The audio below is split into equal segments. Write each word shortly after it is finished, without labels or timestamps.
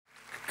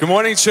Good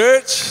morning,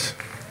 church.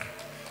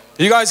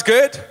 You guys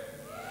good?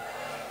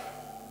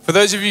 For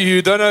those of you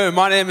who don't know,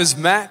 my name is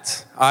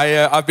Matt.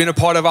 I've been a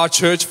part of our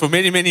church for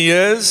many, many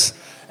years,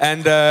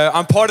 and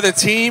I'm part of the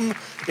team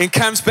in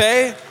Camps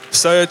Bay.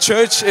 So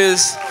church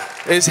is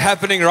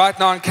happening right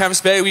now in Camps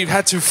Bay. We've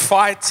had to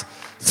fight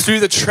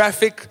through the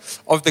traffic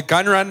of the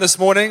gun run this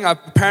morning.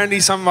 Apparently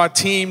some of our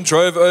team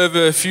drove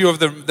over a few of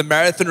the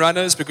marathon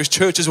runners because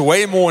church is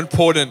way more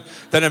important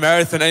than a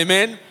marathon.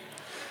 Amen?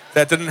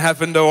 That didn't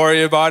happen, don't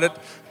worry about it.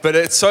 But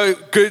it's so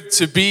good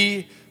to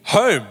be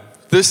home.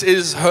 This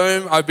is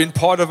home. I've been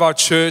part of our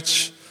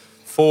church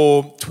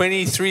for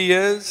 23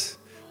 years.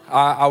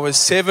 I was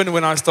 7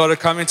 when I started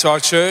coming to our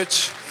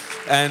church.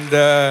 And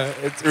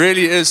it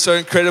really is so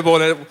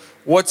incredible. And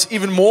what's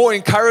even more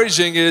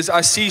encouraging is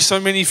I see so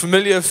many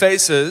familiar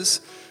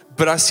faces,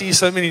 but I see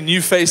so many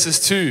new faces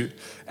too.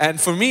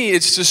 And for me,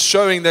 it's just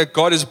showing that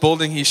God is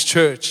building His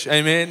church.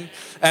 Amen.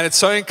 And it's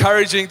so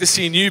encouraging to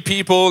see new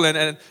people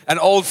and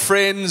old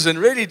friends, and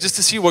really just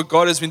to see what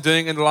God has been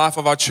doing in the life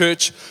of our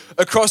church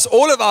across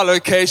all of our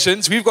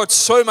locations. We've got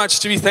so much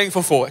to be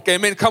thankful for. Okay,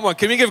 amen. Come on,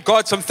 can we give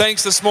God some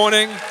thanks this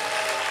morning?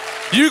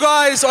 You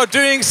guys are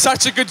doing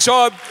such a good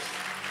job.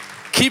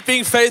 Keep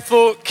being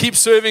faithful, keep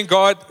serving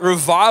God.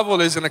 Revival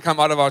is going to come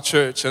out of our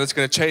church, and it's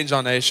going to change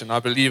our nation. I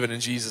believe it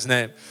in Jesus'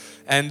 name.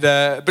 And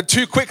but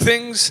two quick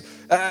things.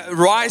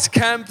 Rise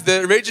Camp,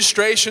 the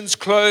registrations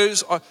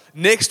close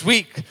next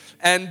week.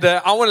 And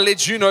I want to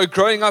let you know,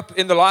 growing up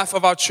in the life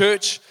of our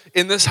church,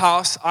 in this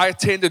house, I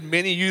attended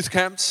many youth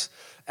camps,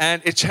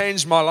 and it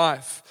changed my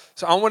life.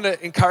 So I want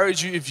to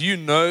encourage you, if you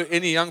know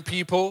any young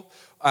people,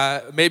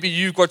 maybe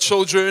you've got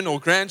children or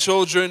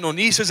grandchildren or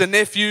nieces and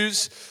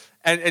nephews,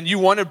 and you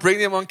want to bring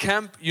them on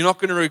camp, you're not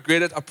going to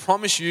regret it. I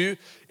promise you,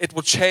 it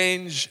will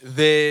change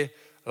their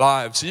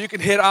lives. So you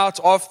can head out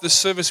after the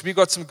service. We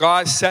got some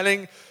guys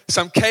selling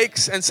some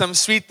cakes and some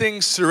sweet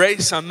things to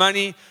raise some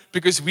money,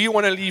 because we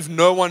want to leave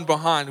no one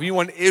behind. We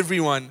want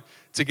everyone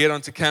to get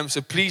onto camp.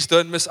 So please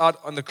don't miss out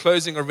on the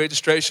closing of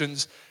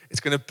registrations.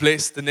 It's going to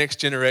bless the next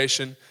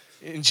generation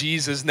in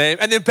Jesus' name.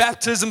 And then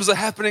baptisms are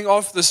happening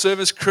after the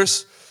service.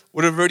 Chris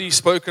would have already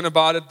spoken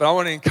about it, but I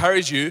want to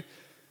encourage you,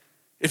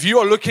 if you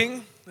are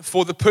looking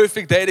for the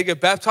perfect day to get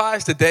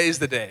baptized, today is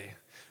the day.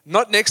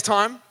 Not next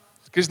time,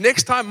 because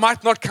next time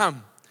might not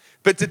come.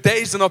 But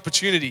today's an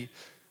opportunity.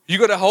 You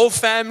got a whole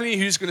family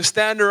who's going to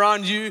stand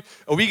around you,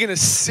 and we're going to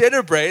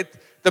celebrate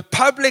the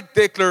public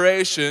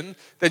declaration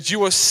that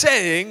you are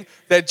saying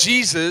that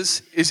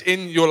Jesus is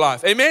in your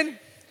life. Amen?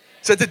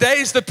 So today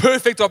is the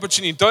perfect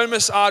opportunity. Don't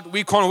miss out.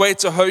 We can't wait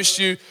to host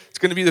you. It's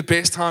going to be the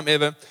best time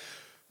ever.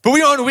 But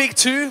we are on week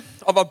 2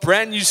 of our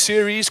brand new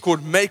series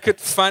called Make It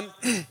Fun.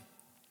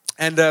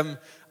 And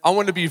I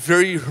want to be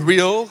very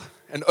real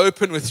and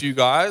open with you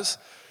guys.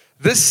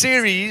 This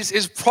series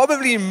is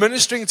probably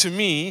ministering to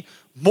me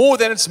more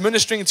than it's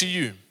ministering to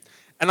you.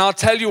 And I'll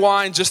tell you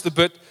why in just a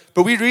bit.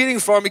 But we're reading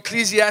from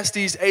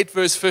Ecclesiastes 8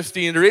 verse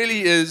 15. It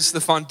really is the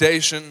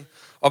foundation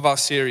of our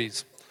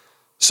series.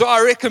 So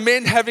I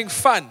recommend having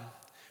fun,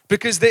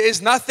 because there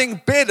is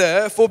nothing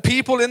better for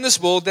people in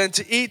this world than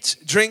to eat,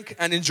 drink,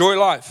 and enjoy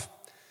life.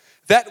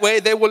 That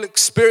way they will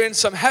experience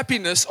some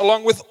happiness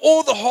along with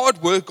all the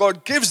hard work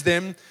God gives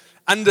them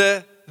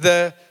under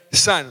the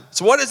sun.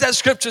 So what does that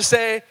scripture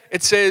say?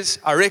 It says,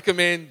 I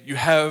recommend you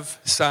have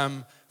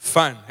some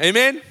fun.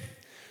 Amen?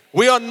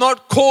 We are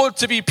not called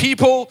to be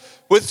people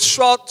with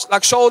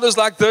shoulders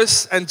like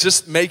this and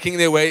just making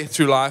their way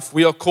through life.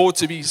 We are called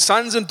to be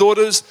sons and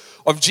daughters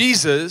of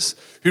Jesus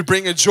who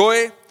bring a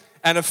joy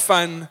and a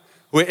fun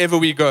wherever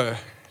we go.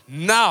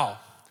 Now,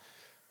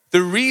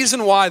 the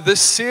reason why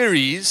this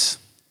series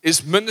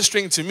is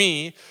ministering to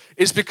me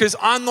is because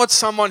I'm not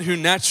someone who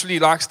naturally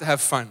likes to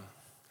have fun.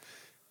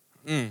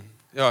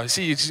 Yeah,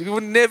 see, you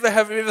would never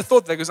have ever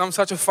thought that, because I'm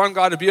such a fun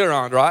guy to be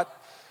around, right?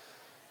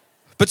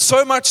 But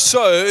so much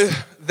so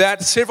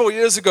that several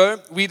years ago,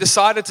 we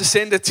decided to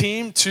send a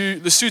team to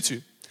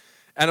Lesotho.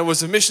 And it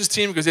was a missions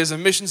team, because there's a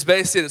missions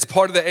base there. It's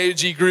part of the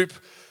AOG group.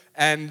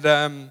 And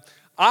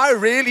I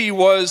really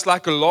was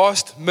like a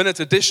last-minute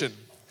addition.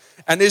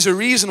 And there's a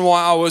reason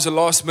why I was a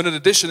last-minute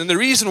addition. And the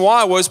reason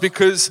why was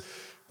because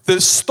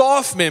the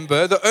staff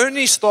member, the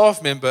only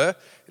staff member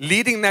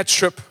leading that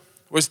trip,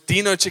 was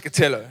Dino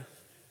Chikatilo.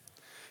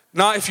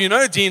 Now, if you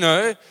know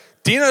Dino,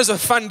 Dino's a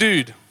fun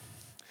dude.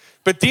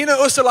 But Dino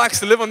also likes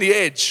to live on the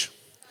edge.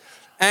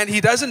 And he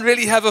doesn't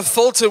really have a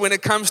filter when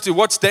it comes to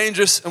what's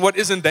dangerous and what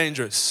isn't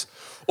dangerous,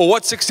 or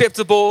what's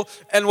acceptable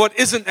and what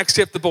isn't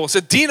acceptable. So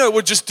Dino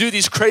would just do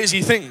these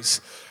crazy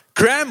things.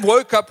 Graham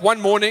woke up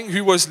one morning,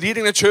 who was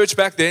leading the church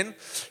back then,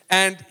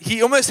 and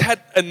he almost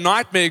had a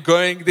nightmare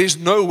going, there's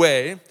no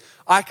way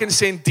I can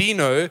send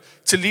Dino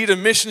to lead a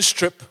mission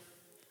trip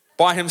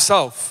by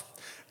himself.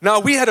 Now,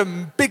 we had a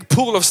big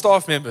pool of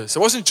staff members. It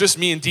wasn't just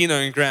me and Dino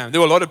and Graham. There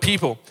were a lot of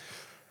people.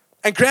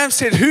 And Graham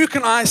said, who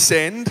can I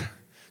send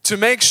to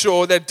make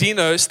sure that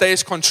Dino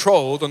stays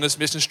controlled on this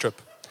mission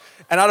trip?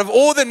 And out of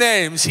all the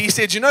names, he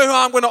said, you know who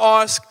I'm going to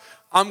ask?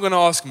 I'm going to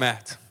ask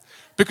Matt.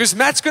 Because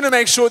Matt's going to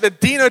make sure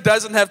that Dino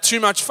doesn't have too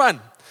much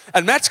fun.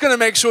 And Matt's going to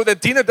make sure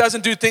that Dina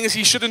doesn't do things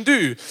he shouldn't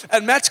do.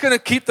 And Matt's going to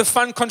keep the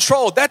fun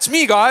controlled. That's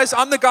me, guys.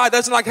 I'm the guy that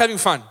doesn't like having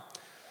fun.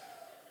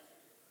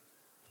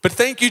 But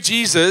thank you,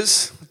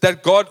 Jesus,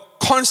 that God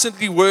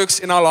constantly works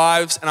in our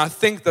lives, and I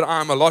think that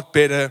I'm a lot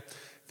better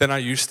than I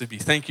used to be.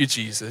 Thank you,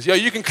 Jesus. Yo,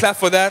 you can clap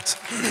for that.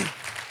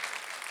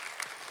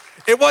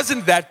 It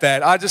wasn't that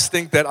bad. I just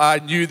think that I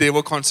knew there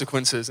were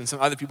consequences, and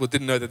some other people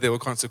didn't know that there were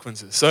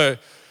consequences. So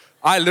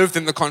I lived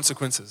in the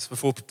consequences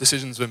before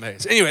decisions were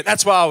made. So anyway,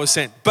 that's why I was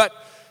sent. But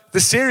the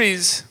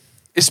series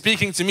is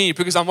speaking to me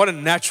because I'm not a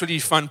naturally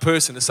fun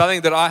person. It's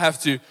something that I have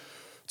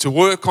to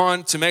work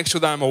on, to make sure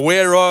that I'm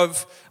aware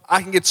of.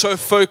 I can get so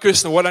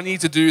focused on what I need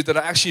to do that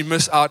I actually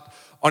miss out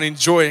on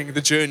enjoying the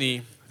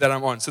journey that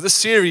I'm on. So this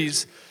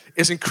series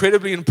is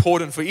incredibly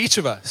important for each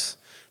of us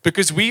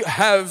because we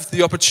have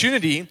the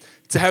opportunity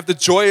to have the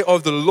joy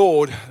of the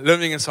Lord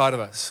living inside of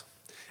us.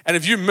 And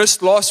if you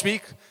missed last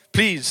week,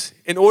 please,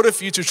 in order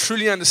for you to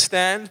truly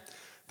understand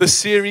the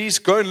series,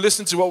 go and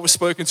listen to what was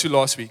spoken to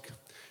last week.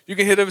 You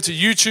can head over to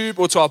YouTube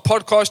or to our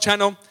podcast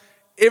channel.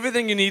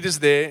 Everything you need is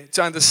there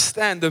to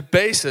understand the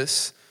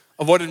basis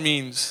of what it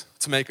means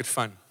to make it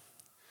fun.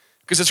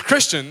 Because as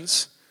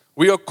Christians,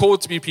 we are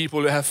called to be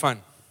people who have fun.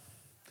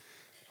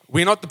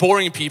 We're not the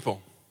boring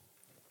people.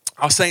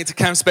 I was saying to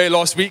Camps Bay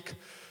last week,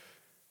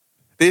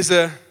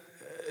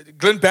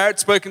 Glenn Barrett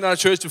spoke in our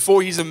church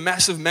before. He's a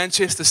massive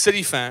Manchester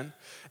City fan,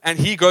 and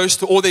he goes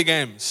to all their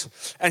games.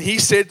 And he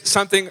said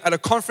something at a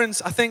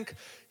conference. I think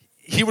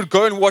he would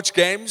go and watch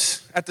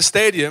games at the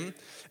stadium,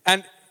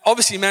 and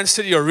obviously Man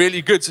City are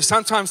really good, so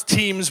sometimes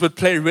teams would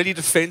play really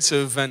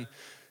defensive and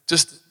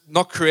just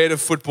not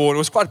creative football. It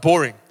was quite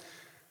boring.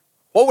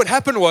 What would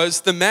happen was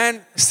the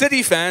Man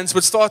City fans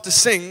would start to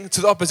sing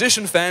to the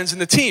opposition fans in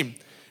the team.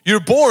 You're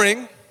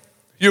boring,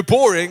 you're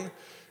boring,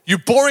 you're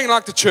boring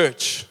like the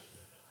church.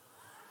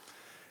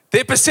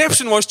 Their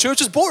perception was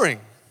church is boring.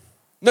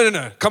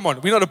 No, come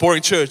on, we're not a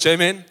boring church,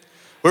 amen?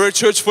 We're a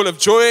church full of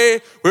joy.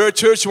 We're a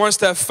church who wants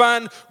to have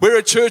fun. We're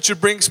a church who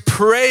brings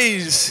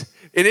praise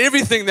in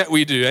everything that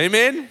we do,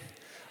 amen?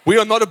 We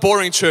are not a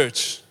boring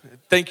church.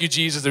 Thank you,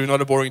 Jesus, that we're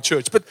not a boring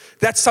church. But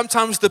that's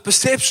sometimes the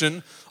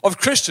perception of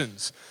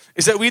Christians,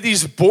 is that we're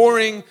these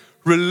boring,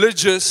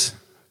 religious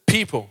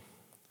people.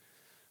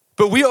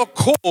 But we are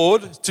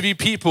called to be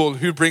people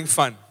who bring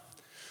fun.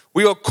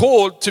 We are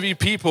called to be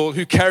people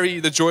who carry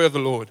the joy of the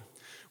Lord.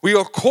 We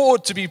are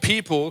called to be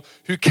people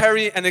who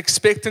carry an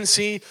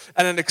expectancy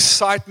and an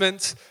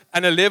excitement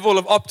and a level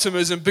of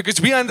optimism because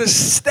we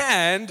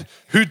understand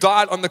who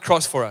died on the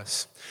cross for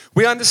us.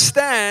 We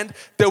understand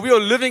that we are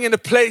living in a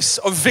place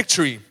of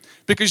victory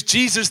because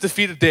Jesus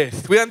defeated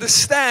death. We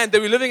understand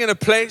that we're living in a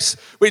place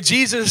where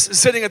Jesus is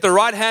sitting at the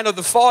right hand of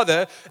the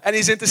Father and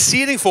He's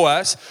interceding for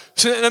us.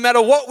 So no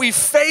matter what we're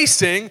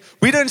facing,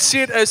 we don't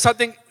see it as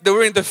something that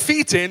we're in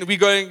defeat in. We're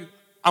going,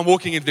 I'm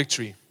walking in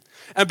victory.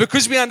 And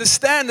because we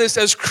understand this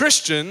as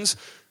Christians,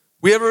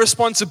 we have a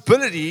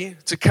responsibility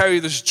to carry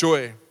this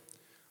joy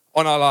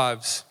on our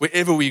lives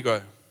wherever we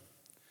go.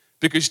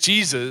 Because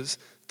Jesus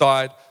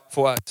died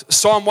for us.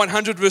 Psalm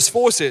 100 verse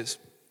 4 says,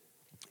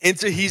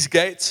 enter His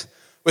gates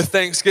with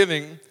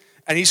thanksgiving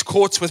and His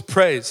courts with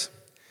praise.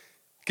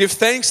 Give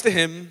thanks to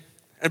Him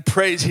and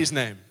praise His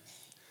name.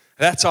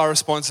 That's our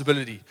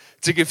responsibility,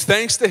 to give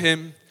thanks to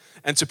Him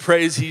and to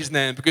praise His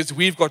name, because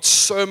we've got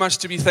so much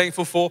to be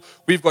thankful for,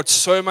 we've got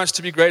so much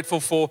to be grateful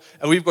for,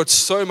 and we've got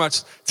so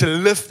much to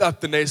lift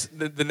up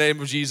the name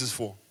of Jesus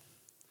for,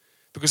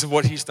 because of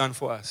what He's done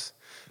for us.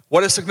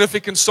 What a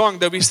significant song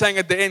that we sang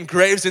at the end,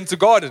 Graves into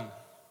Garden.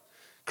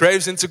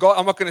 Graves into God.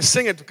 I'm not going to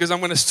sing it because I'm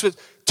going to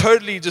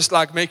totally just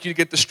like make you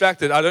get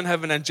distracted. I don't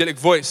have an angelic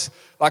voice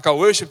like our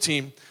worship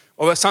team,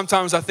 or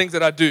sometimes I think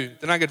that I do.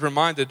 Then I get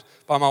reminded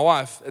by my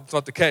wife it's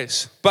not the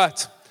case.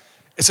 But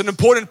it's an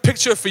important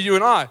picture for you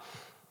and I.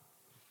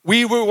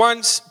 We were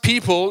once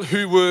people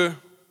who were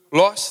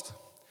lost.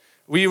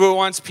 We were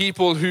once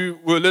people who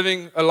were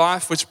living a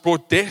life which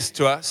brought death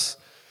to us.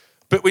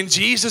 But when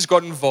Jesus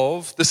got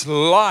involved, this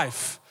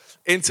life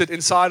entered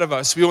inside of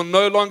us. We were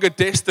no longer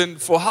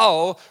destined for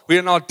hell. We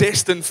are now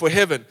destined for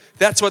heaven.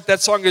 That's what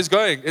that song is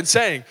going and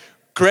saying.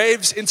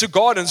 Graves into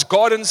gardens.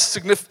 Gardens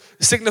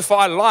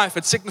signify life.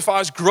 It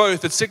signifies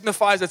growth. It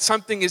signifies that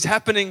something is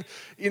happening,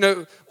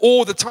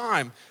 all the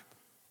time.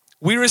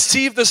 We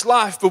receive this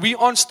life, but we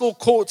aren't still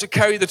called to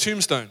carry the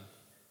tombstone.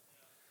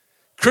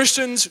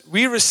 Christians,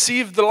 we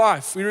receive the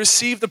life. We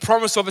receive the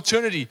promise of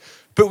eternity,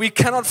 but we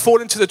cannot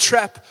fall into the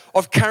trap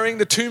of carrying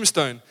the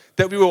tombstone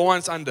that we were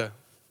once under.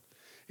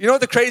 You know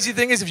what the crazy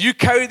thing is? If you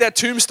carry that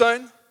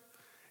tombstone,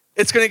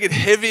 it's going to get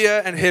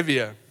heavier and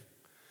heavier.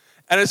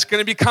 And it's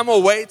going to become a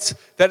weight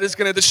that is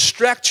going to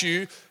distract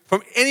you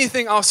from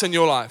anything else in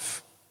your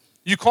life.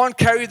 You can't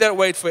carry that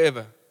weight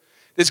forever.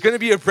 There's going to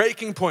be a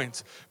breaking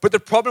point. But the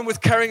problem with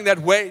carrying that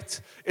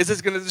weight is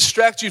it's going to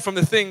distract you from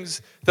the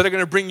things that are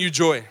going to bring you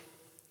joy.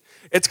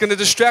 It's going to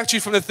distract you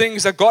from the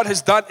things that God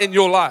has done in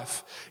your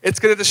life. It's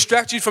going to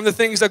distract you from the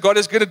things that God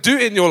is going to do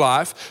in your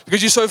life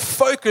because you're so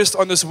focused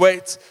on this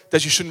weight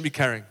that you shouldn't be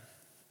carrying.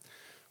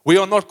 We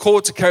are not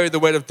called to carry the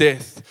weight of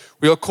death.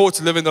 We are called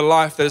to live in the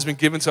life that has been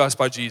given to us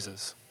by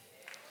Jesus.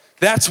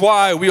 That's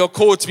why we are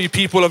called to be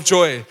people of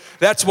joy.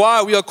 That's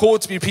why we are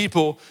called to be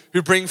people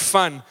who bring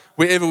fun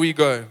wherever we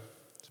go.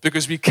 It's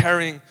because we're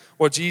carrying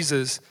what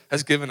Jesus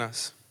has given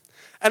us.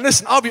 And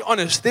listen, I'll be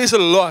honest, there's a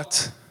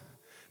lot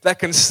that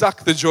can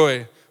suck the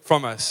joy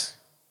from us.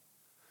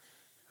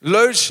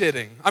 Load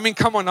shedding. I mean,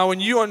 come on now, when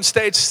you're on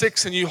stage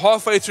 6 and you're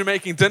halfway through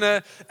making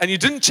dinner and you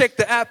didn't check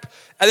the app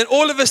and then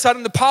all of a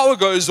sudden the power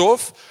goes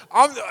off,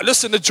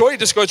 listen, the joy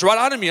just goes right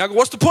out of me. I go,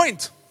 what's the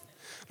point?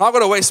 Now I've got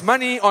to waste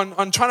money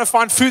on trying to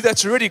find food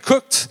that's already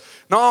cooked.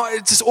 Now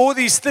it's just all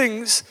these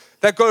things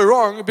that go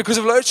wrong because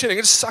of load shedding.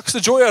 It just sucks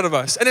the joy out of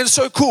us. And it's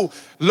so cool.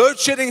 Load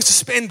shedding is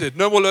suspended.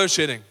 No more load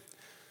shedding.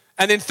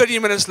 And then 30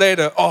 minutes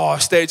later,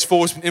 stage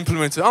 4 has been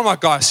implemented. I'm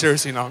like, guys,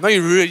 seriously now. Now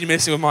you're really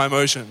messing with my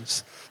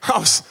emotions.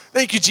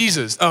 Thank you,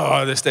 Jesus.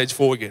 There's stage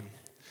 4 again.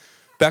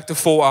 Back to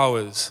 4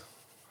 hours.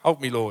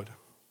 Help me, Lord.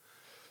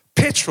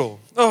 Petrol.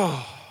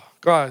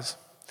 Guys.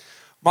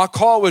 My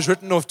car was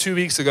written off 2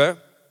 weeks ago,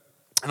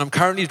 and I'm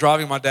currently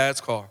driving my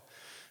dad's car.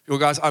 Yo,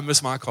 guys, I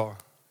miss my car.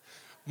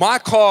 My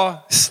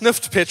car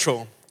sniffed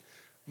petrol.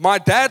 My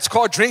dad's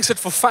car drinks it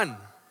for fun.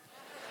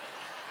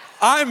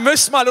 I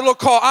miss my little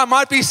car. I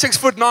might be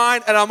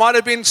 6'9", and I might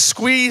have been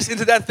squeezed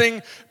into that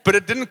thing, but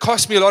it didn't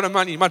cost me a lot of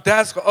money. My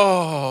dad's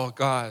car,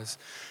 guys.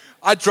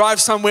 I drive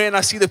somewhere and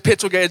I see the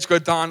petrol gauge go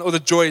down, or the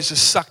joy is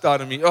just sucked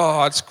out of me.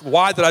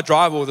 Why did I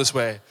drive all this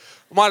way?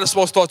 I might as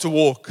well start to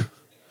walk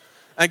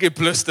and get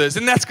blisters.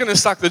 And that's going to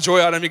suck the joy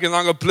out of me because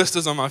I've got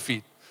blisters on my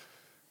feet.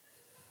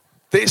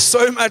 There's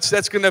so much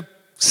that's going to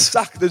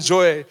suck the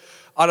joy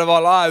out of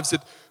our lives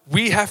that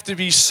we have to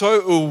be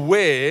so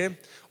aware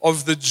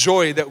of the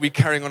joy that we're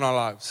carrying on our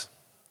lives.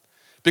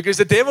 Because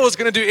the devil is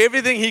going to do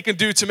everything he can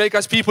do to make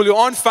us people who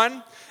aren't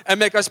fun and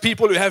make us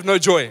people who have no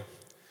joy,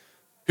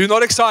 who are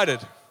not excited,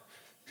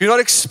 who are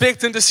not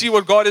expecting to see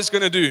what God is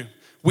going to do.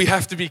 We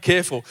have to be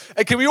careful.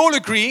 And can we all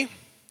agree,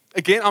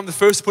 again, I'm the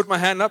first to put my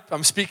hand up,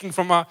 I'm speaking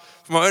from my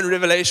own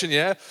revelation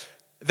here,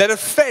 that a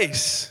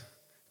face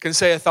can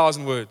say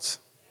 1,000 words.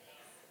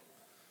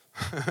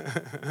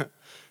 Have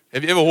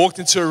you ever walked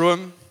into a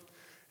room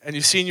and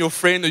you've seen your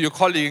friend or your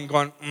colleague and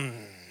gone,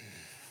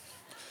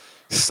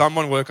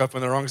 someone woke up on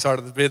the wrong side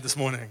of the bed this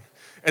morning.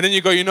 And then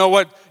you go, you know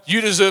what?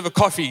 You deserve a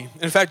coffee.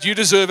 In fact, you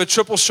deserve a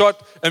triple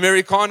shot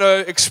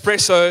Americano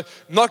espresso,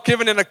 not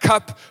given in a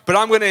cup, but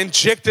I'm going to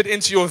inject it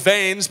into your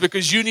veins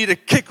because you need a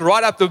kick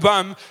right up the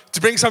bum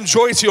to bring some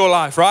joy to your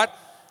life, right?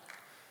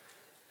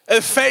 A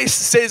face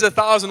says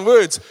 1,000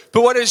 words.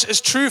 But what is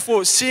true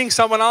for seeing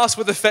someone else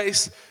with a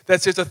face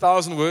that says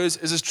 1,000 words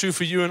is true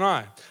for you and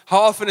I.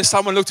 How often has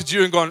someone looked at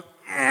you and gone,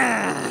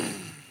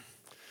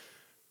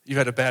 you've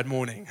had a bad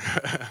morning.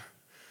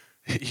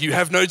 You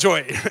have no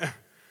joy.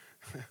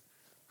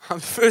 I'm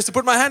the first to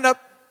put my hand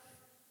up.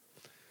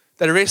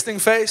 That resting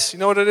face, you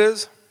know what it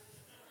is?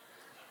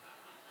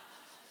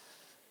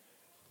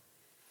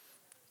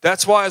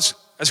 That's why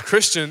as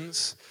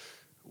Christians,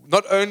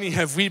 not only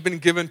have we been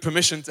given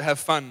permission to have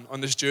fun on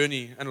this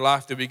journey and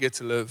life that we get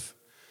to live,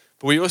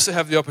 but we also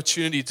have the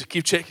opportunity to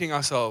keep checking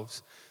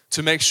ourselves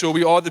to make sure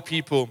we are the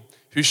people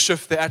who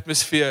shift the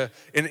atmosphere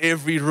in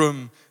every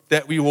room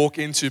that we walk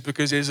into,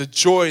 because there's a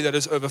joy that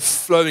is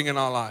overflowing in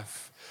our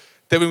life.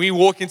 That when we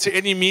walk into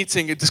any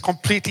meeting, it just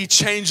completely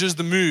changes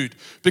the mood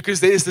because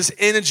there's this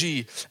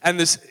energy and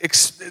this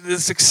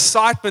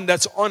excitement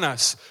that's on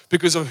us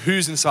because of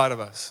who's inside of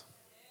us.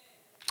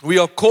 We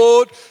are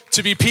called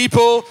to be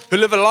people who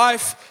live a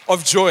life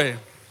of joy.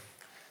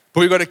 But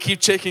we've got to keep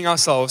checking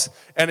ourselves.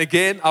 And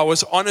again, I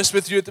was honest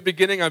with you at the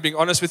beginning. I'm being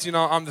honest with you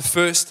now. I'm the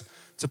first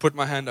to put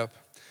my hand up.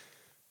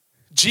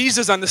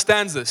 Jesus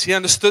understands this. He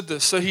understood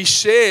this. So he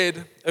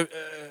shared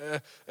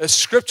a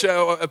scripture,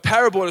 a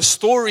parable, a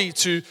story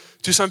to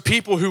some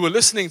people who were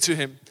listening to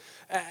him.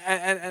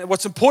 And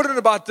what's important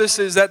about this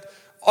is that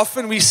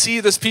often we see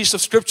this piece of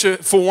scripture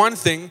for one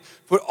thing,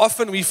 but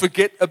often we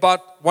forget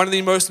about one of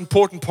the most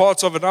important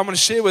parts of it. I'm going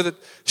to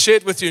share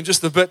it with you in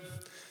just a bit.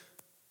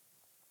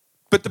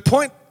 But the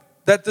point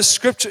that the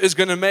scripture is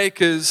going to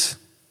make is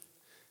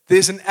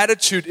there's an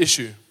attitude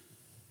issue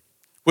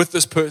with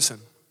this person.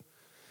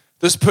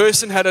 This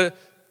person had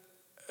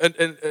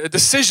a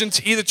decision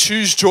to either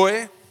choose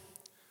joy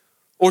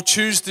or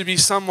choose to be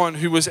someone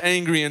who was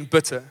angry and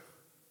bitter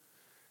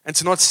and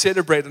to not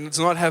celebrate and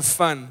to not have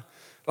fun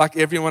like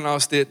everyone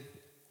else did.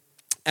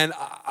 And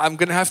I'm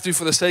going to have to,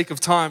 for the sake of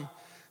time,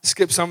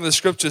 skip some of the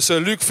scriptures. So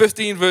Luke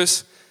 15,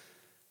 verse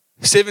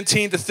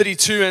 17 to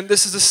 32, and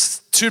this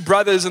is two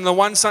brothers, and the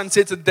one son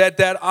said to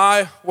Dad,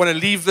 I want to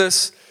leave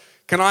this.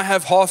 Can I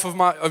have half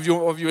of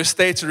your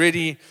estate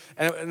already?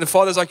 And the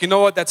father's like, you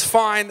know what, that's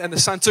fine. And the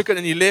son took it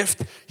and he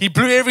left. He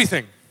blew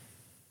everything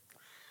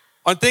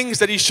on things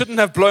that he shouldn't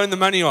have blown the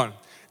money on.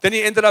 Then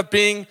he ended up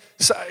being,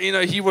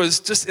 he was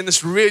just in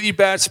this really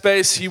bad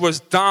space. He was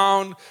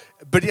down,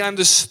 but he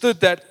understood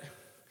that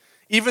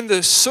even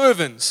the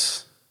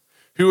servants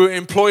who were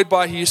employed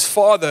by his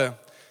father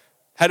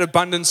had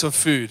abundance of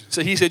food.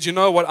 So he said, you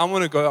know what, I'm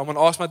going to go. I'm going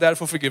to ask my dad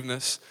for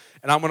forgiveness.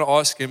 and I'm going to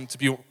ask him to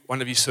be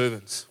one of his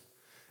servants.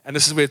 And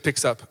this is where it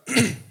picks up.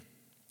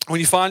 When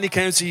he finally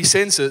came to his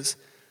senses,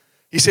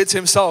 he said to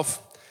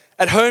himself,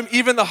 at home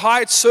even the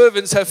hired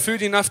servants have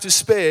food enough to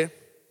spare,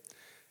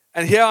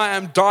 and here I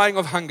am dying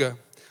of hunger.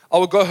 I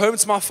will go home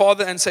to my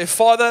father and say,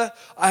 Father,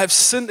 I have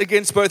sinned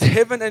against both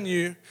heaven and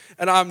you,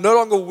 and I am no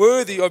longer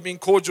worthy of being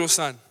called your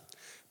son.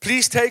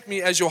 Please take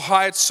me as your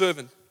hired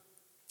servant.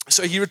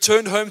 So he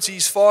returned home to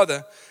his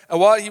father, and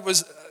while he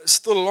was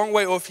still a long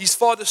way off, his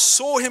father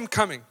saw him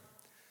coming.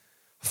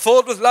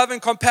 Filled with love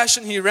and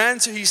compassion, he ran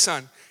to his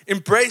son,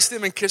 embraced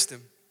him and kissed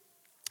him.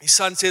 His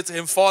son said to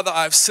him, Father,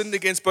 I have sinned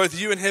against both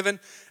you and heaven,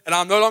 and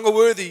I am no longer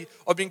worthy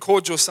of being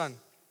called your son.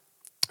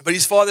 But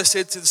his father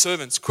said to the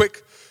servants,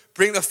 quick,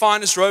 bring the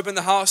finest robe in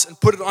the house and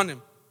put it on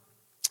him.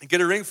 And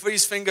get a ring for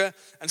his finger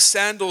and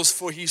sandals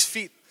for his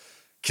feet.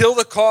 Kill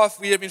the calf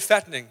we have been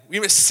fattening. We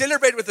must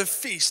celebrate with a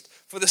feast,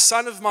 for the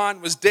son of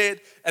mine was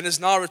dead and is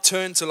now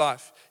returned to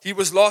life. He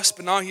was lost,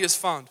 but now he is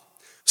found.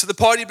 So the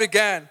party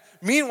began.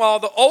 Meanwhile,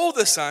 the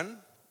older son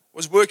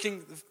was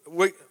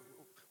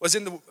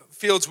in the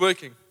fields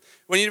working.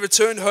 When he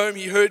returned home,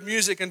 he heard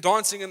music and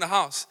dancing in the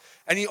house.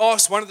 And he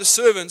asked one of the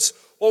servants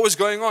what was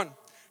going on.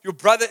 Your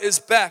brother is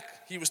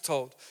back, he was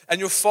told, and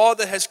your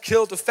father has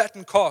killed a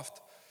fattened calf.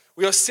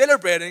 We are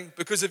celebrating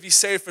because of his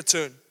safe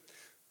return.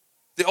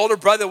 The older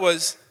brother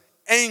was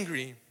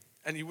angry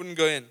and he wouldn't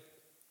go in.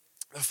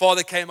 The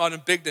father came out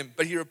and begged him,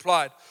 but he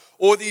replied,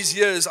 all these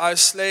years I have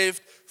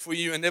slaved for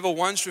you and never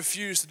once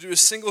refused to do a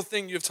single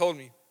thing you have told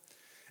me.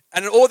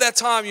 And in all that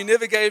time you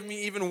never gave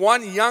me even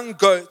one young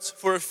goat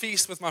for a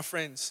feast with my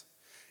friends.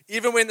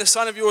 Even when the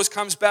son of yours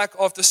comes back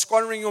after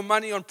squandering your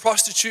money on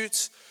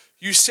prostitutes,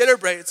 you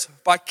celebrate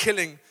by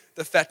killing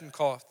the fattened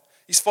calf.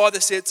 His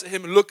father said to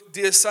him, look,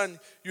 dear son,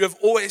 you have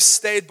always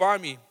stayed by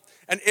me,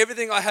 and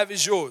everything I have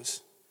is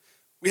yours.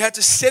 We had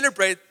to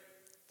celebrate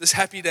this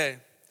happy day,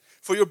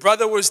 for your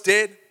brother was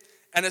dead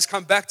and has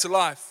come back to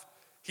life.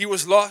 He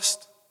was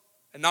lost,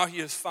 and now he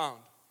is found.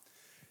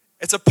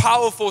 It's a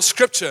powerful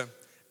scripture.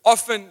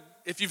 Often,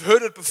 if you've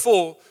heard it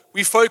before,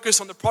 we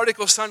focus on the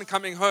prodigal son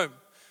coming home.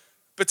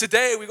 But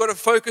today, we've got to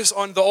focus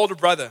on the older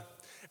brother.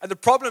 And the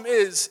problem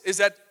is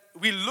that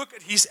we look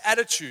at his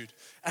attitude.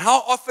 And how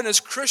often as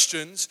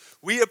Christians,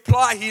 we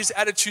apply his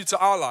attitude to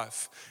our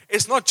life.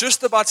 It's not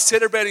just about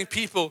celebrating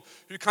people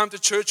who come to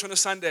church on a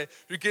Sunday,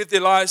 who give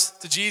their lives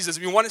to Jesus.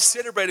 We want to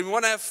celebrate and we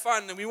want to have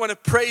fun and we want to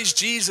praise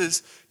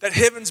Jesus that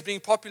heaven's being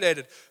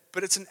populated.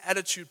 But it's an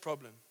attitude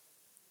problem.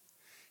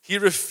 He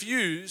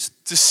refused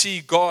to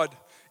see God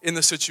in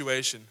the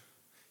situation.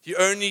 He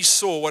only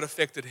saw what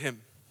affected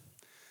him.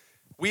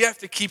 We have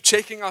to keep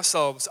checking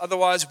ourselves.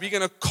 Otherwise, we're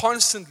going to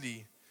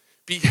constantly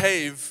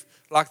behave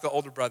like the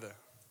older brother.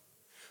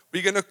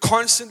 We're going to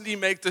constantly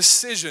make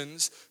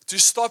decisions to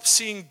stop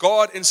seeing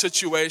God in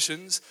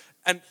situations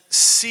and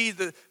see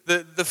the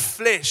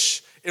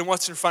flesh in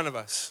what's in front of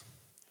us.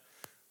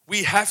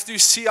 We have to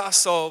see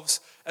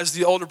ourselves as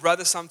the older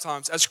brother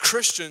sometimes. As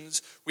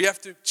Christians, we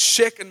have to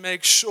check and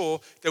make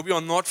sure that we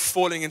are not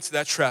falling into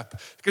that trap.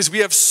 Because we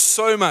have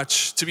so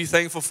much to be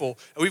thankful for.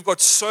 And we've got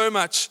so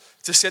much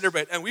to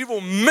celebrate. And we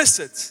will miss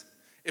it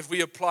if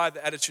we apply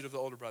the attitude of the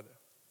older brother.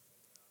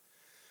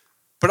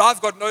 But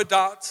I've got no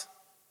doubt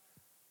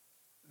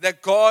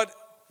that God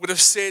would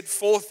have said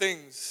 4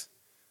 things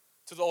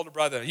to the older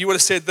brother. He would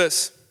have said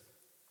this.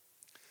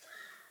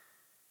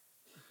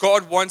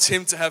 God wants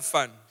him to have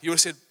fun. He would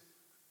have said,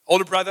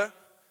 older brother,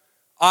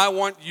 I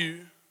want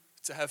you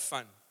to have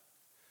fun.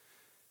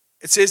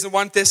 It says in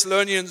 1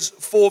 Thessalonians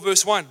 4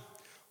 verse 1,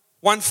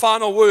 one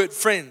final word,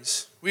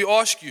 friends, we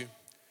ask you,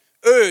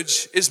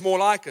 urge is more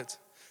like it,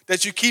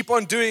 that you keep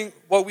on doing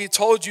what we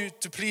told you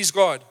to please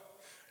God,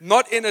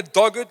 not in a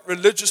dogged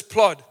religious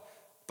plod,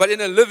 but in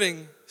a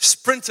living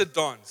spirited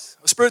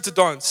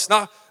dance.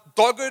 Now,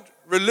 dogged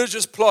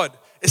religious plod,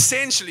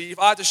 essentially, if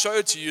I had to show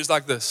it to you, is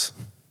like this.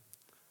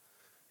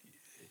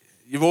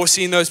 You've all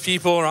seen those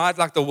people, right?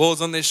 Like the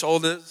world's on their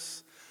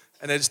shoulders.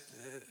 And they just,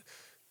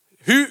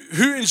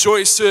 who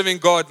enjoys serving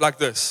God like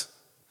this?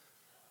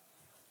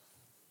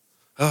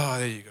 Oh,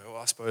 there you go.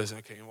 Well, I suppose,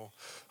 okay. Well,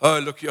 oh,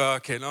 look,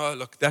 okay. No,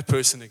 look, that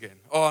person again.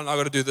 Oh, now I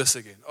got to do this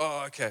again.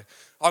 Oh, okay.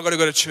 I got to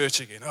go to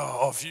church again.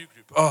 Oh, view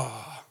group.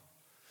 Oh.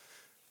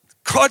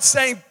 God's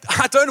saying,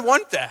 I don't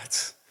want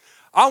that.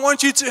 I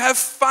want you to have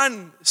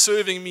fun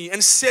serving me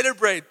and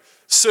celebrate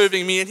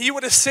serving me. And he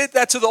would have said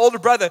that to the older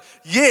brother.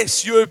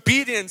 Yes, you're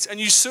obedient and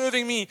you're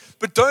serving me,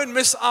 but don't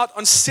miss out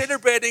on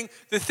celebrating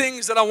the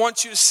things that I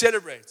want you to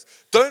celebrate.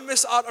 Don't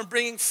miss out on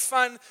bringing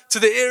fun to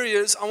the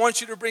areas I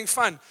want you to bring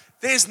fun.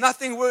 There's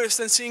nothing worse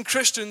than seeing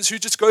Christians who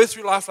just go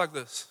through life like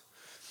this.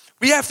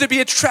 We have to be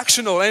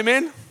attractional,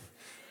 amen?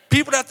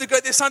 People have to go,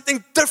 there's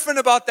something different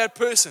about that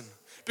person.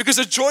 Because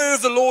the joy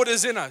of the Lord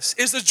is in us.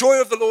 Is the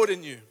joy of the Lord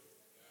in you?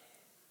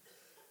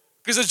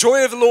 Because the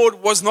joy of the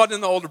Lord was not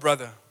in the older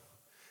brother.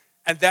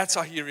 And that's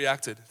how he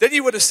reacted. Then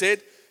he would have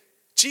said,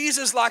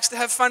 Jesus likes to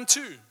have fun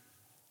too.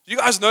 You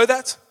guys know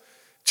that?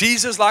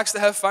 Jesus likes to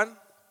have fun. It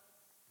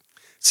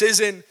says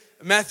in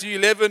Matthew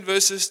 11,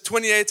 verses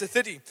 28 to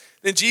 30.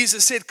 Then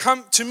Jesus said,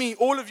 "Come to me,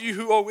 all of you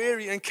who are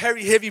weary and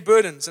carry heavy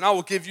burdens, and I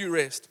will give you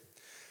rest.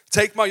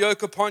 Take my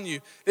yoke upon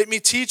you. Let me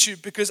teach you,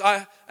 because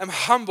I am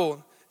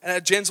humble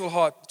and gentle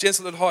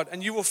at heart,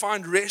 and you will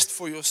find rest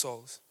for your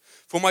souls.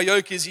 For my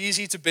yoke is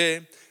easy to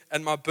bear,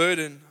 and my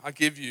burden I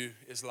give you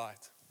is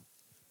light."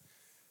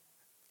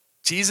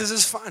 Jesus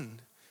is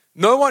fun.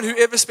 No one who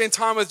ever spent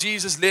time with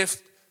Jesus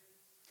left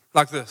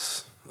like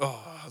this.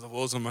 "Oh, the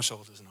world's on my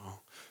shoulders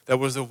now. That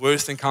was the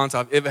worst encounter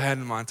I've ever had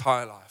in my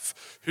entire life."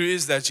 Who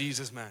is that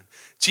Jesus man?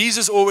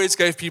 Jesus always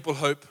gave people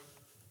hope.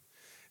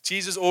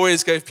 Jesus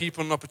always gave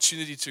people an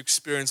opportunity to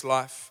experience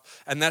life.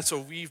 And that's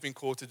what we've been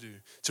called to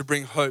do, to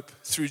bring hope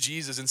through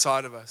Jesus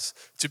inside of us,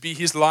 to be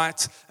his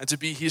light and to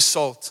be his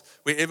salt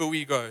wherever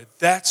we go.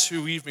 That's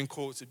who we've been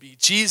called to be.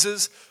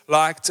 Jesus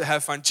liked to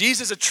have fun.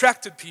 Jesus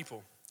attracted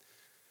people.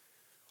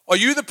 Are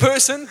you the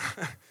person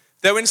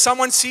that when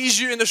someone sees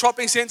you in the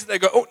shopping center, they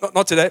go, "Oh,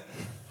 not today"?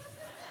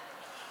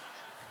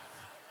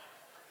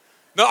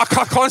 No, I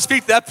can't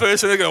speak to that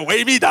person. They're going to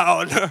weigh me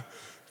down. Going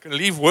to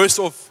leave worse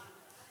off.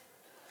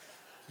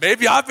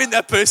 Maybe I've been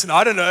that person.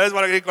 I don't know. That's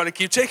why I've got to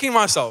keep checking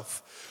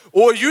myself.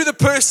 Or are you the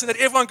person that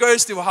everyone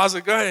goes to, "Well, how's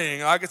it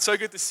going? Like, it's so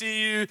good to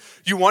see you."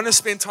 You want to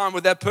spend time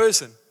with that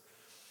person.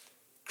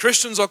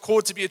 Christians are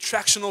called to be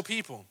attractional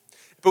people.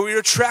 But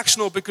we're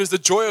attractional because the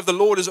joy of the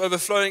Lord is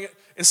overflowing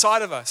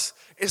inside of us.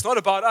 It's not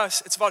about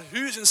us. It's about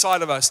who's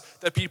inside of us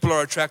that people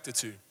are attracted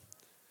to.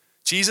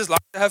 Jesus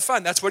liked to have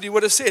fun. That's what he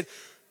would have said.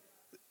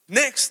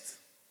 Next,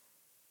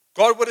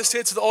 God would have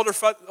said to the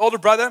older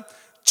brother,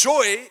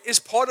 joy is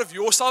part of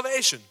your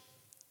salvation.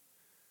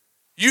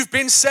 You've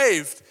been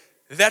saved.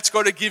 That's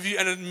got to give you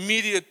an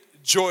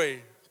immediate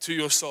joy to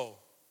your soul.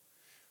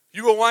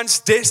 You were once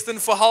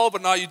destined for hell,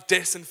 but now you're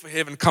destined for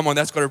heaven. Come on,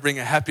 that's got to bring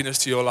a happiness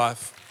to your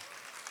life.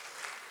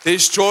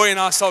 There's joy in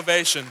our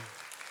salvation.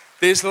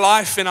 There's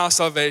life in our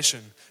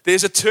salvation.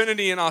 There's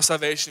eternity in our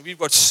salvation. We've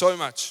got so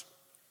much.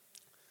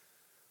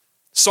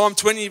 Psalm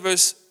 20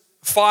 verse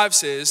 5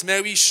 says,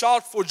 "May we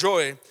shout for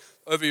joy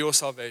over your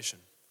salvation."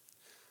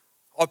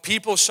 Are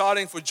people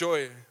shouting for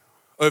joy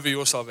over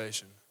your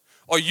salvation?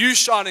 Are you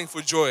shouting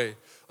for joy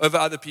over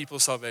other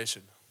people's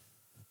salvation?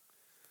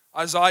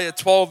 Isaiah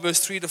 12 verse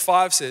 3 to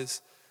 5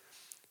 says,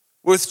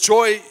 "With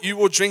joy you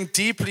will drink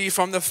deeply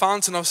from the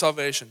fountain of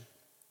salvation.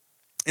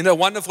 In a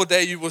wonderful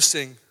day you will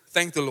sing,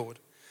 thank the Lord.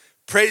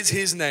 Praise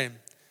his name.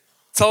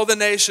 Tell the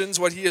nations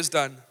what he has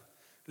done.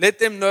 Let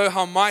them know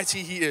how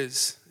mighty he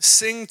is.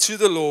 Sing to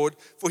the Lord,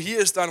 for he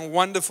has done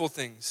wonderful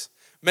things.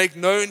 Make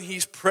known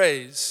his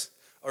praise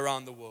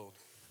around the world."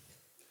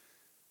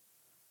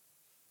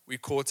 We're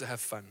called to have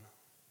fun.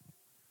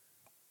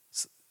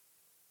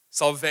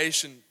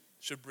 Salvation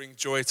should bring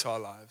joy to our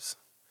lives.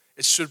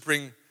 It should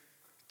bring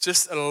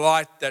just a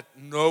light that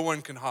no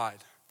one can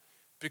hide,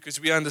 because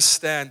we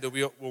understand that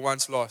we were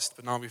once lost,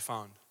 but now we're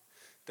found.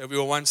 That we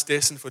were once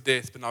destined for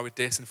death, but now we're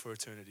destined for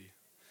eternity.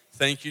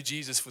 Thank you,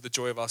 Jesus, for the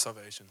joy of our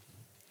salvation.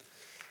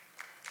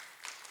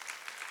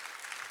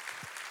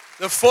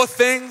 The fourth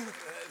thing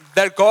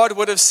that God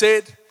would have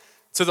said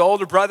to the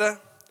older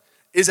brother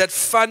is that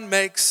fun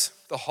makes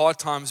the hard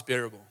times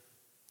bearable.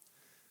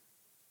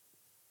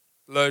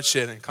 Load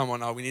shedding. Come on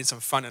now, we need some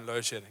fun in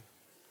load shedding.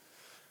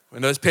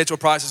 When those petrol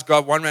prices go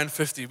up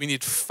 $1.50, we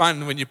need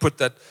fun when you put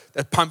that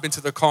pump into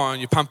the car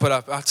and you pump it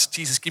up. Oh,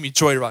 Jesus, give me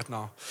joy right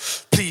now.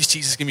 Please,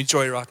 Jesus, give me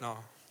joy right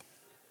now.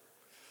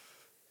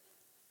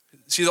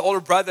 See, the older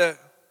brother,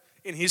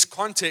 in his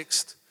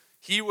context,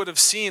 he would have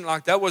seen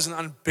like that was an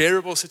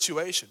unbearable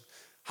situation.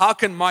 How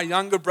can my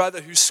younger brother,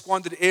 who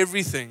squandered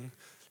everything,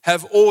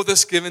 have all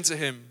this given to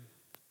him,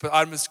 but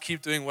I must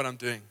keep doing what I'm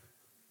doing?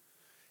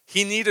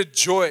 He needed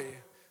joy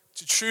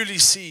to truly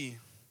see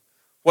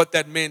what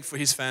that meant for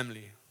his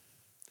family.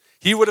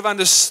 He would have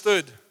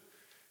understood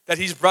that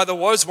his brother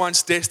was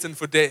once destined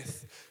for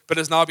death, but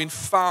has now been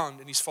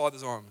found in his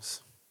father's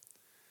arms.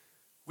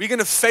 We're going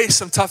to face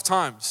some tough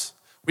times.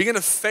 We're going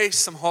to face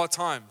some hard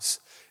times.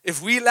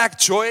 If we lack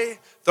joy,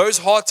 those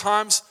hard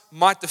times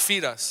might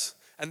defeat us.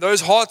 And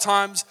those hard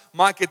times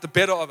might get the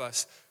better of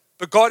us.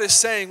 But God is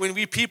saying, when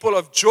we people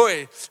of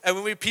joy and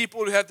when we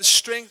people who have the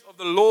strength of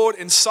the Lord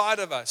inside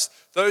of us,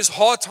 those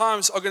hard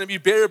times are going to be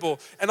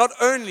bearable. And not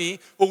only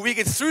will we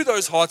get through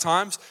those hard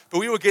times, but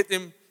we will get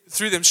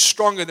through them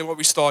stronger than what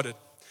we started,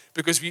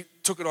 because we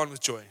took it on with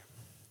joy.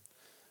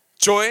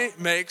 Joy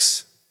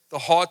makes the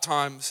hard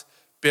times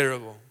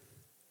bearable.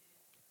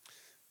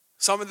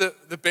 Some of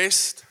the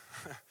best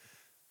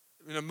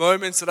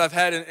moments that I've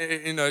had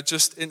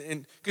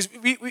because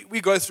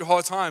we go through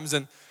hard times,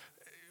 and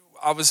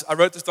I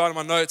wrote this down in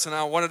my notes and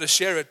I wanted to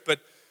share it, but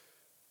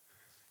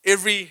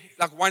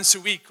once a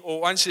week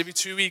or once every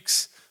 2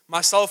 weeks,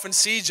 myself and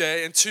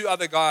CJ and two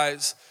other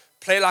guys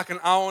play like an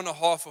hour and a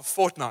half of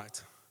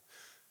Fortnite.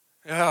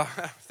 Yeah,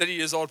 30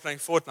 years old playing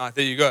Fortnite,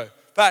 there you go.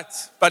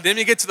 But let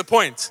me get to the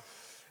point.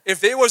 If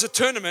there was a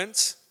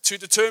tournament to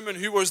determine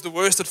who was the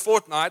worst at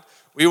Fortnite,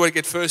 we would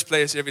get first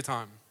place every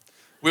time.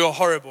 We are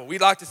horrible. We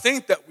like to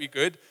think that we're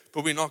good,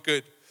 but we're not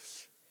good.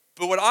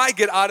 But what I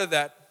get out of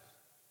that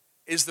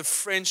is the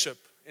friendship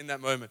in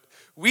that moment.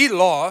 We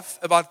laugh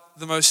about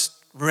the most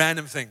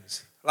random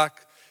things.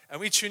 And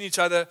we tune each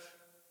other,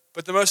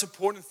 but the most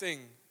important thing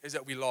is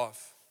that we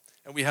laugh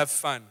and we have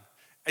fun.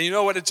 And you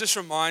know what? It just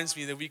reminds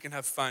me that we can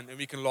have fun and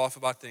we can laugh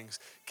about things.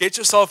 Get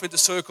yourself into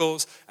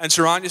circles and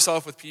surround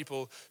yourself with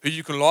people who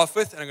you can laugh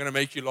with and are going to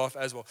make you laugh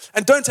as well.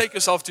 And don't take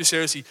yourself too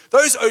seriously.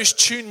 Those O's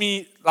tune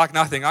me like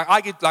nothing.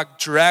 I get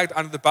dragged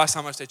under the bus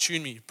how much they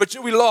tune me. But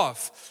we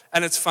laugh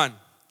and it's fun.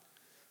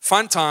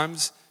 Fun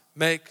times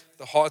make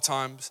the hard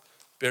times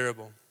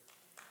bearable.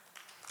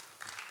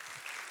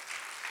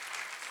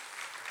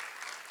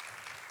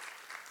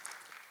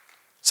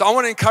 So I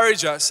want to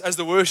encourage us as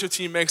the worship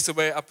team makes their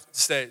way up the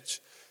stage.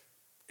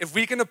 If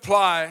we can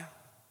apply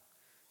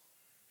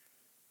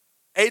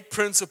 8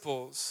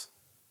 principles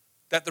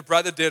that the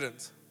brother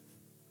didn't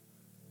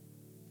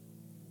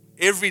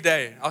every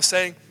day. I was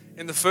saying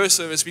in the first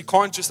service, we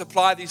can't just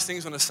apply these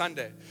things on a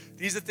Sunday.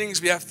 These are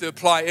things we have to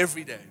apply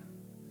every day.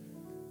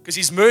 Because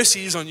His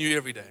mercy is on you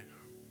every day.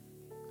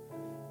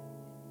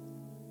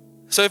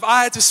 So if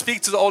I had to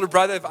speak to the older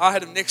brother, if I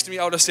had him next to me,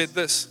 I would have said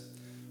this.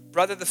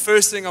 Brother, the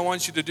first thing I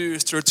want you to do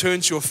is to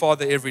return to your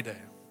Father every day.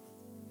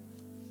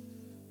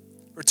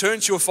 Return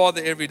to your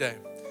Father every day.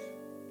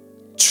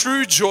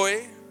 True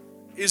joy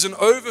is an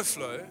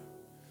overflow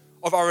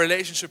of our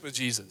relationship with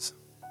Jesus.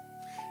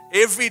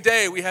 Every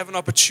day we have an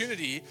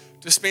opportunity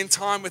to spend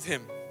time with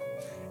Him.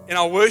 In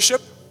our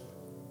worship,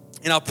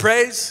 in our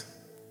praise,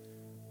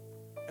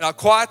 in our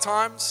quiet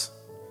times,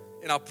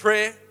 in our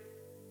prayer.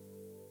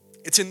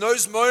 It's in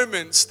those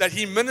moments that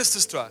He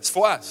ministers to us,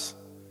 for us.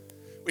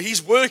 Where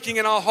He's working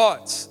in our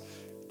hearts.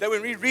 That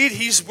when we read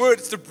His word,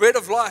 it's the bread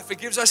of life. It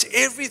gives us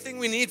everything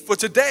we need for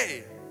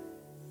today.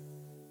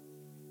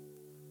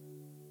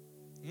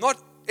 Not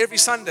every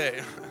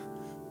Sunday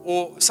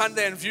or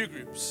Sunday and view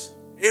groups.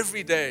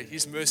 Every day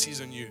His mercy is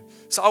on you.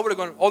 So I would have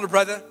gone, older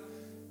brother,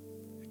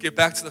 get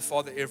back to the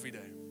Father every day.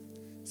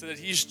 So that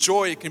His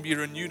joy can be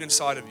renewed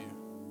inside of you.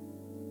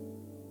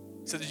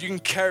 So that you can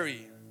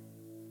carry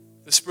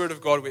the Spirit of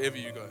God wherever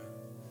you go.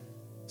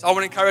 So I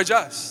want to encourage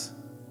us.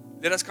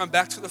 Let us come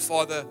back to the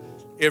Father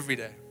every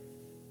day.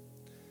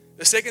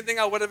 The second thing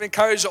I would have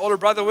encouraged the older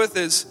brother with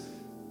is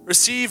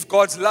receive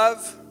God's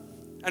love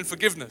and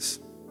forgiveness.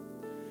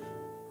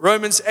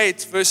 Romans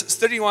 8, verses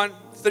 31,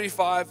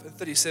 35, and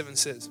 37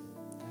 says,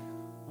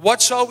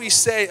 what shall we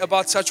say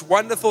about such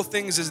wonderful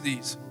things as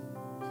these?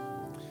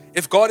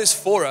 If God is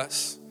for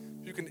us,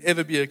 who can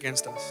ever be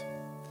against us?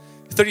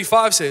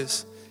 35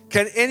 says,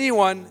 can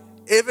anyone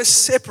ever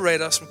separate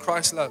us from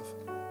Christ's love?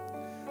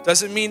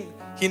 Does it mean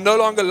He no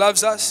longer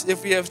loves us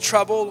if we have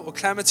trouble or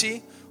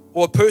calamity,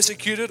 or are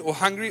persecuted, or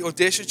hungry, or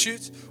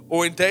destitute,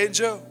 or in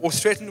danger, or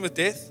threatened with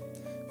death?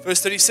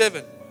 Verse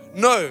 37,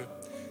 no.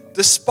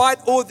 Despite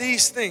all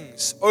these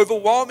things,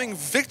 overwhelming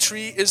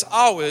victory is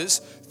ours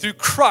through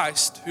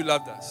Christ who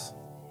loved us.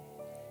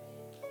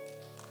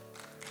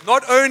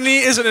 Not only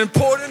is it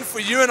important for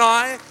you and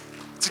I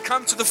to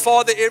come to the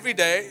Father every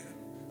day,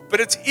 but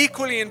it's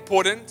equally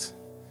important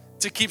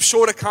to keep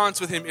short accounts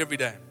with Him every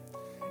day.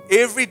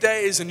 Every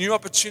day is a new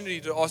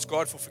opportunity to ask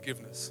God for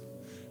forgiveness.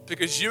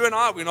 Because you and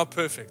I, we're not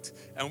perfect.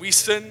 And we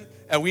sin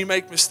and we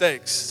make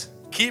mistakes.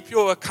 Keep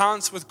your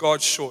accounts with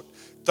God short.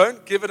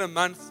 Don't give it a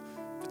month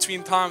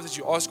between times that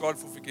you ask God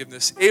for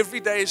forgiveness. Every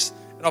day is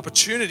an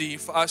opportunity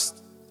for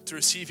us to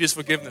receive His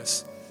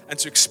forgiveness and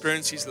to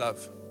experience His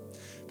love.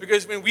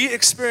 Because when we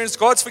experience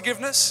God's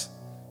forgiveness,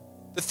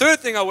 the third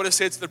thing I would have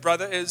said to the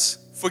brother is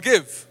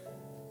forgive.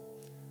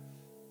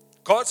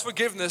 God's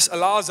forgiveness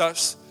allows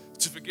us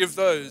to forgive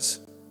those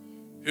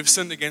who have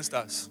sinned against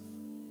us.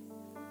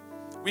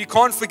 We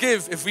can't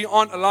forgive if we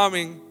aren't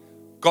allowing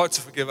God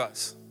to forgive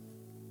us.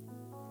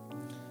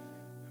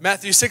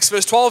 Matthew 6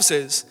 verse 12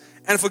 says,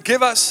 and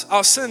forgive us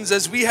our sins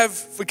as we have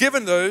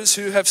forgiven those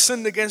who have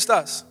sinned against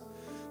us.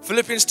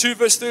 Philippians 2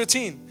 verse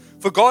 13,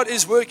 for God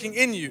is working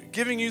in you,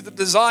 giving you the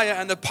desire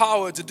and the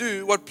power to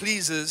do what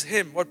pleases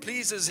Him. What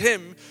pleases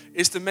Him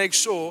is to make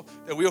sure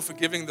that we are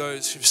forgiving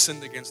those who've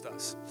sinned against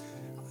us.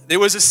 There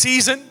was a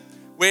season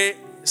where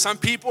some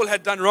people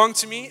had done wrong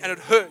to me and it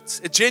hurts.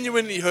 It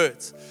genuinely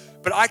hurts.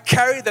 But I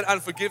carried that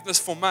unforgiveness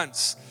for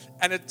months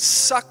and it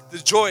sucked the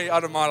joy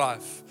out of my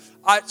life.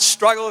 I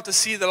struggled to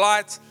see the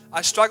light.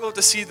 I struggled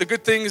to see the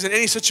good things in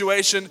any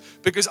situation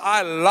because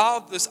I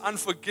allowed this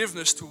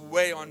unforgiveness to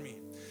weigh on me.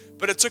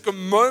 But it took a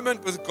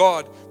moment with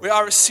God where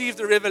I received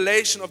the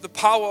revelation of the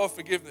power of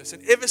forgiveness.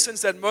 And ever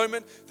since that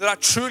moment that I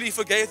truly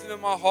forgave Him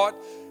in my heart,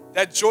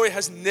 that joy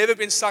has never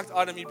been sucked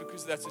out of me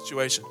because of that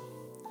situation.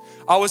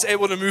 I was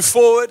able to move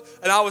forward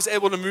and I was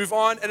able to move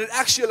on. And it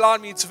actually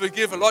allowed me to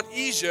forgive a lot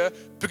easier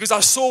because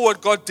I saw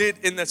what God did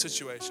in that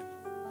situation.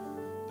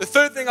 The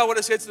third thing I would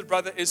have said to the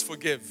brother is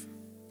forgive.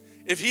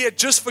 If he had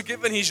just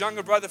forgiven his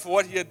younger brother for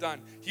what he had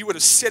done, he would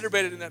have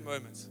celebrated in that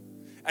moment.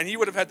 And he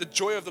would have had the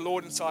joy of the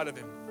Lord inside of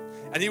him.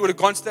 And he would have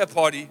gone to that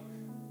party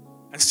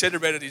and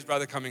celebrated his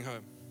brother coming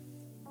home.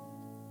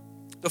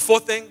 The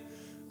fourth thing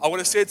I would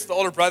have said to the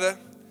older brother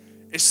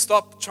is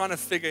stop trying to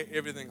figure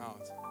everything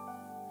out.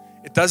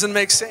 It doesn't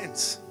make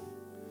sense,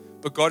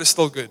 but God is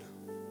still good.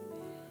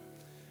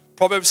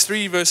 Proverbs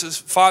 3 verses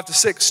 5 to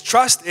 6.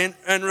 Trust in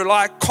and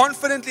rely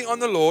confidently on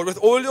the Lord with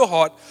all your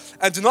heart,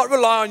 and do not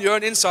rely on your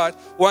own insight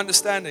or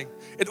understanding.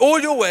 In all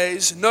your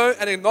ways, know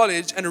and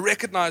acknowledge and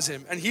recognize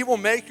Him, and He will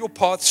make your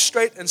path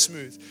straight and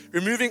smooth,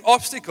 removing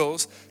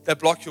obstacles that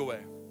block your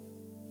way.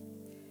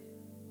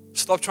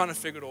 Stop trying to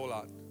figure it all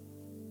out.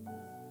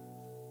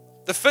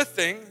 The fifth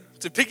thing,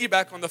 to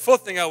piggyback on the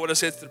fourth thing I would have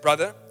said to the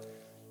brother,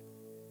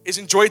 is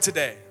enjoy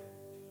today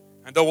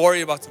and don't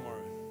worry about tomorrow.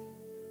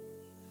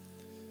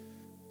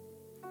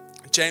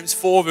 James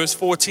 4 verse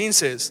 14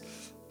 says,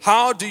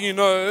 how do you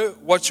know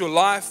what your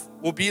life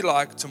will be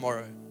like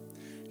tomorrow?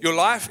 Your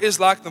life is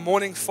like the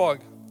morning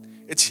fog.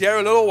 It's here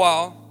a little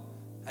while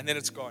and then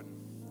it's gone.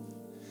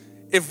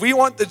 If we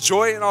want the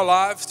joy in our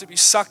lives to be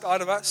sucked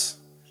out of us,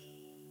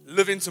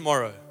 live in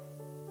tomorrow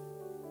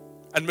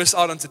and miss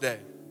out on today.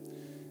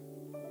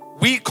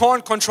 We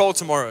can't control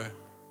tomorrow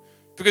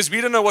because we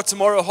don't know what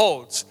tomorrow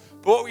holds.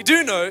 But what we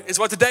do know is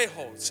what today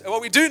holds. And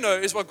what we do know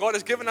is what God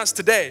has given us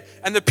today.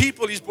 And the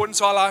people He's brought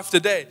into our life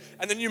today.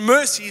 And the new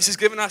mercies He's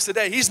given us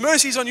today. His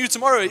mercies on you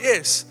tomorrow,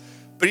 yes.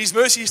 But His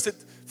mercies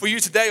for you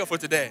today or for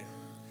today.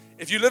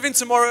 If you live in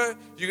tomorrow,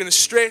 you're going to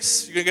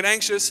stress, you're going to get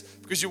anxious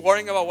because you're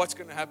worrying about what's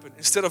going to happen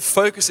instead of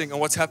focusing on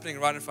what's happening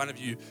right in front of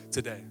you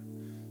today.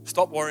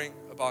 Stop worrying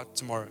about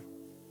tomorrow.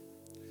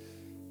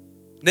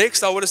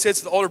 Next, I would have said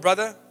to the older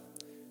brother,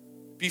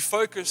 be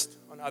focused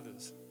on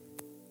others.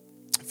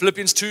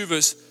 Philippians 2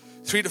 verse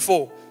 3 to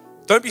 4.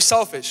 Don't be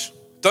selfish.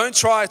 Don't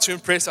try to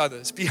impress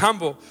others. Be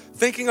humble,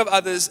 thinking of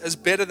others as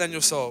better than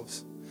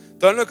yourselves.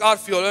 Don't look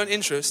out for your own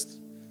interest,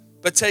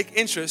 but take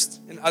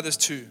interest in others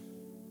too.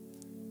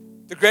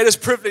 The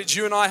greatest privilege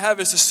you and I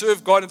have is to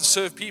serve God and to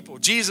serve people.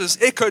 Jesus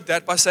echoed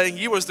that by saying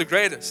He was the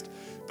greatest,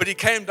 but He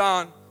came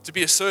down to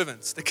be a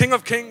servant. The King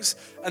of Kings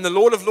and the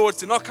Lord of Lords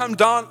did not come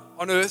down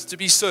on earth to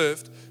be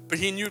served, but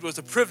He knew it was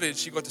a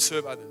privilege He got to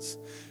serve others.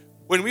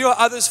 When we are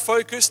others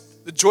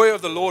focused, the joy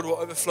of the Lord will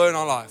overflow in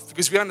our life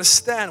because we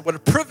understand what a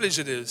privilege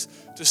it is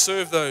to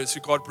serve those who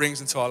God brings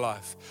into our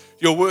life.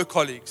 Your work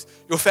colleagues,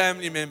 your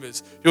family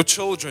members, your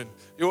children,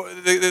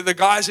 the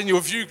guys in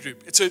your view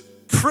group. It's a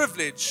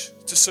privilege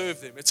to serve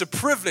them. It's a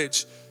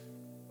privilege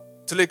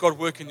to let God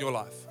work in your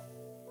life.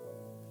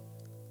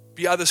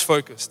 Be others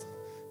focused.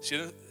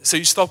 So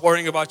you stop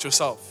worrying about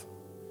yourself,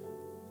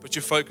 but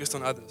you're focused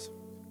on others.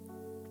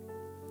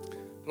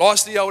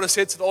 Lastly, I would have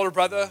said to the older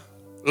brother,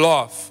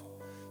 laugh,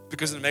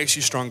 because it makes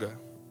you stronger.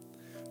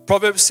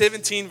 Proverbs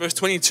 17 verse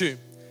 22.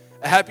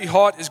 A happy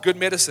heart is good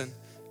medicine,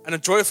 and a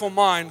joyful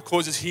mind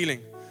causes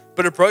healing,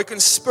 but a broken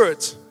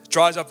spirit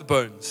dries up the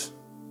bones.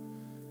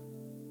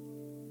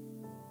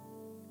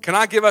 Can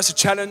I give us a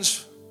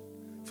challenge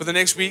for the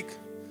next week?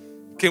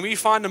 Can we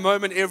find a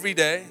moment every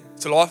day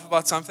to laugh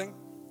about something?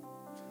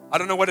 I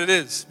don't know what it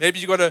is. Maybe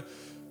you got to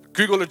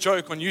Google a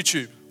joke on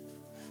YouTube.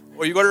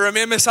 Or you got to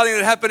remember something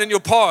that happened in your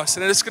past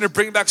and it's going to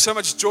bring back so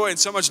much joy and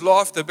so much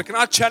laughter. But can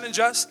I challenge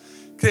us?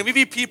 Can we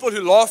be people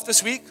who laugh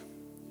this week?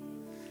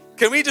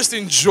 Can we just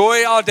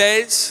enjoy our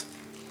days?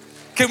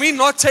 Can we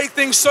not take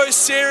things so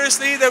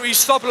seriously that we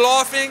stop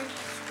laughing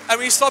and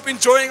we stop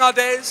enjoying our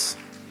days?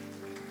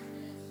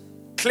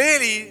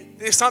 Clearly,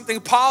 there's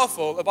something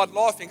powerful about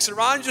laughing.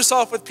 Surround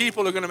yourself with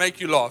people who are going to make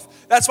you laugh.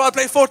 That's why I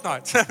play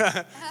Fortnite.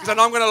 Because I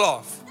know I'm going to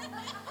laugh.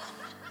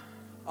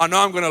 I know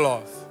I'm going to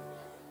laugh.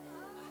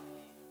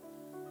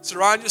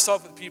 Surround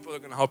yourself with people who are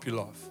going to help you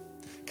laugh.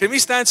 Can we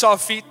stand to our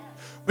feet?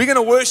 We're going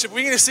to worship.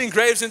 We're going to sing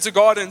Graves into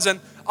Gardens. And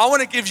I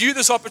want to give you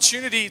this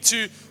opportunity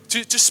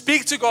to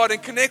speak to God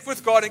and connect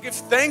with God and give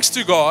thanks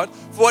to God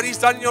for what He's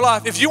done in your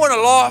life. If you want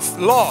to laugh,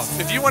 laugh.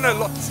 If you want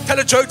to tell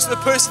a joke to the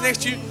person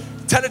next to you,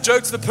 tell a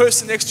joke to the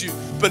person next to you.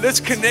 But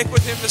let's connect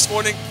with Him this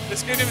morning.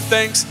 Let's give Him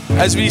thanks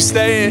as we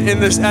stay in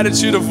this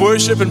attitude of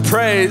worship and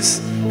praise.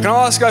 Can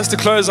I ask us to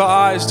close our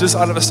eyes just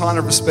out of a sign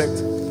of respect?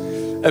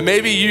 And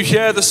maybe you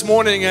here this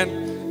morning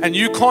and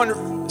you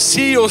can't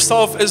see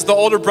yourself as the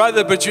older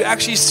brother, but you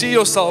actually see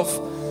yourself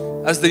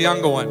as the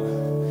younger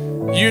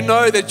one. You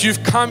know that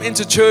you've come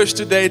into church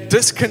today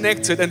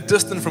disconnected and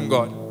distant from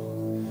God.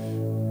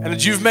 And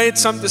that you've made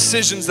some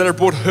decisions that have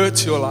brought hurt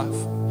to your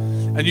life.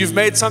 And you've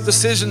made some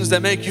decisions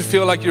that make you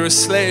feel like you're a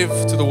slave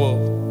to the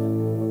world.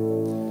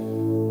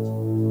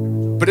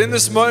 But in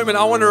this moment,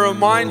 I want to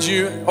remind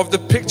you of the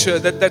picture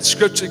that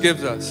Scripture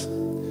gives us.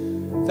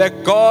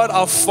 That God,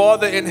 our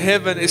Father in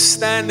heaven, is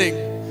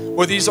standing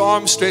with His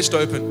arms stretched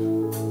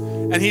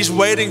open. And He's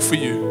waiting for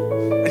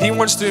you. And He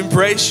wants to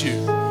embrace you.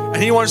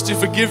 And He wants to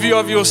forgive you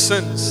of your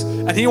sins.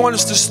 And He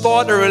wants to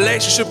start a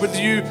relationship with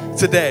you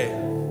today.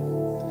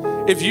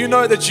 If you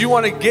know that you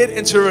want to get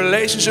into a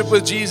relationship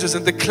with Jesus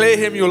and declare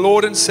Him your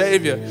Lord and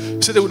Savior,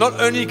 so that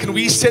not only can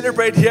we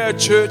celebrate here at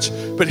church,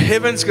 but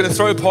heaven's going to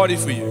throw a party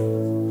for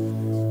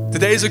you.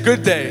 Today is a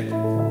good day.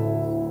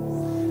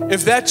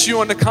 If that's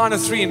you, on the count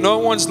of 3, no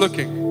one's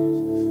looking.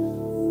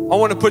 I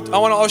want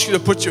to ask you to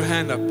put your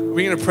hand up.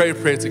 We're going to pray a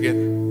prayer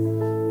together.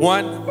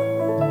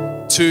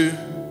 1, 2,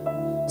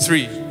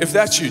 3. If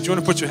that's you, do you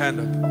want to put your hand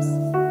up?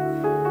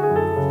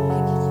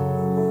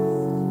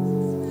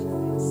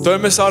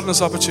 Don't miss out on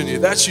this opportunity.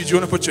 If that's you, do you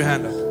want to put your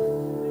hand up?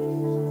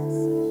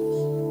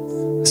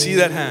 See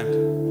that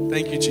hand.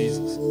 Thank you,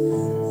 Jesus.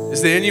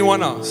 Is there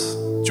anyone else? Do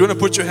you want to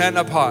put your hand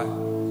up high?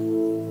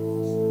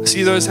 I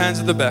see those hands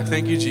at the back.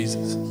 Thank you,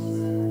 Jesus.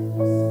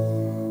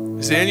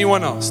 Is there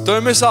anyone else?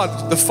 Don't miss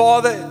out. The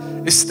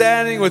Father is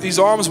standing with his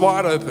arms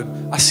wide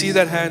open. I see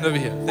that hand over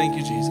here. Thank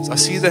you, Jesus. I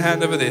see the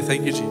hand over there.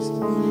 Thank you, Jesus.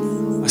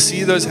 I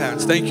see those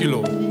hands. Thank you,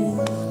 Lord.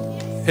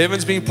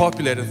 Heaven's being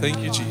populated. Thank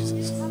you,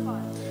 Jesus.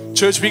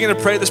 Church, we're going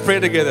to pray this prayer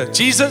together.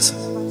 Jesus,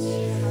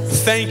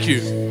 thank you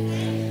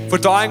for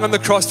dying on the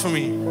cross for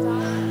me.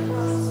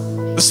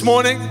 This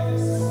morning,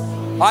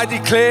 I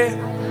declare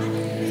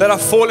that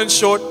I've fallen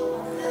short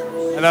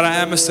and that I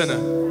am a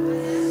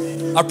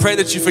sinner. I pray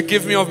that you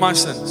forgive me of my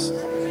sins.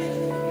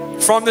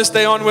 From this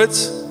day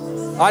onwards,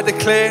 I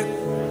declare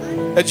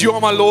that you are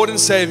my Lord and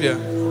Savior.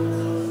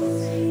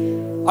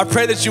 I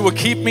pray that you will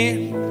keep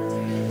me,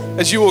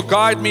 that you will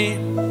guide me,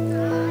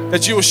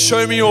 that you will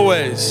show me your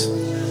ways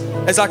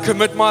as I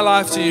commit my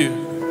life to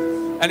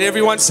you. And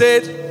everyone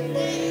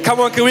said, come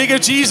on, can we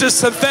give Jesus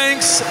some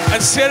thanks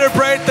and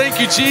celebrate? Thank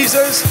you,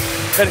 Jesus,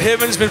 that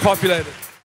heaven's been populated.